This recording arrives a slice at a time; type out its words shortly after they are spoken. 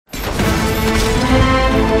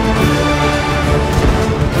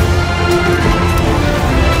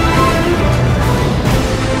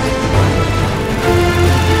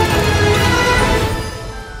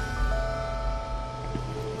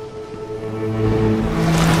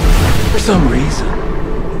some reason,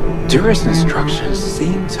 tourist instructions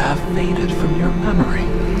seem to have faded from your memory.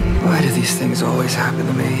 Why do these things always happen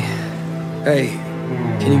to me? Hey,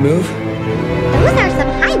 can you move? Those are some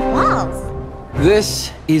high walls.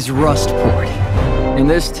 This is Rustport. In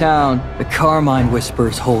this town, the Carmine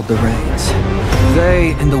Whispers hold the reins.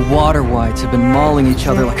 They and the Water Whites have been mauling each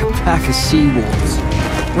other like a pack of sea-wolves.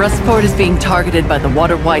 Rustport is being targeted by the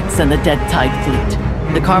Water Whites and the Dead Tide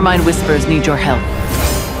fleet. The Carmine Whispers need your help.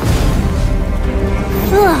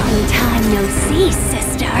 Long time no see,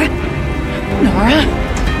 sister. Nora?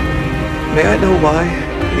 May I know why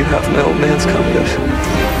you have my old man's compass?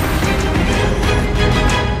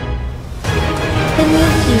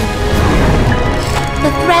 Beneath you,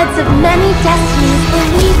 the threads of many destinies will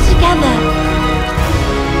weave together.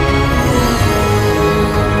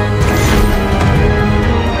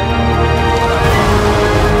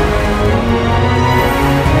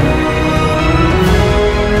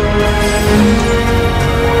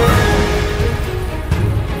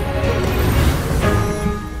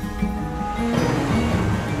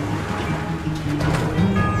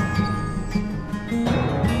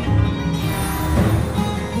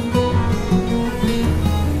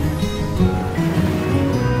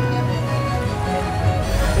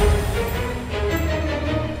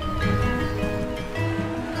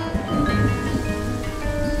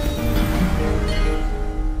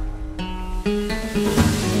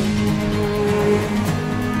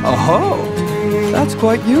 Oh, that's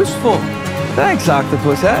quite useful. Thanks,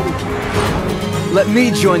 Octopus Head. Let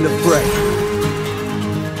me join the fray.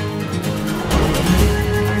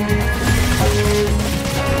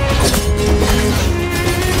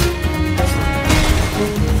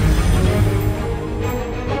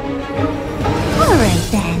 All right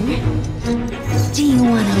then. Do you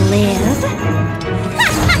want to live?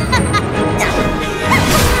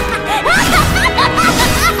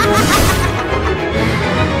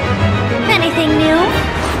 Anything new?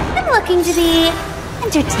 I'm looking to be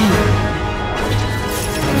entertained.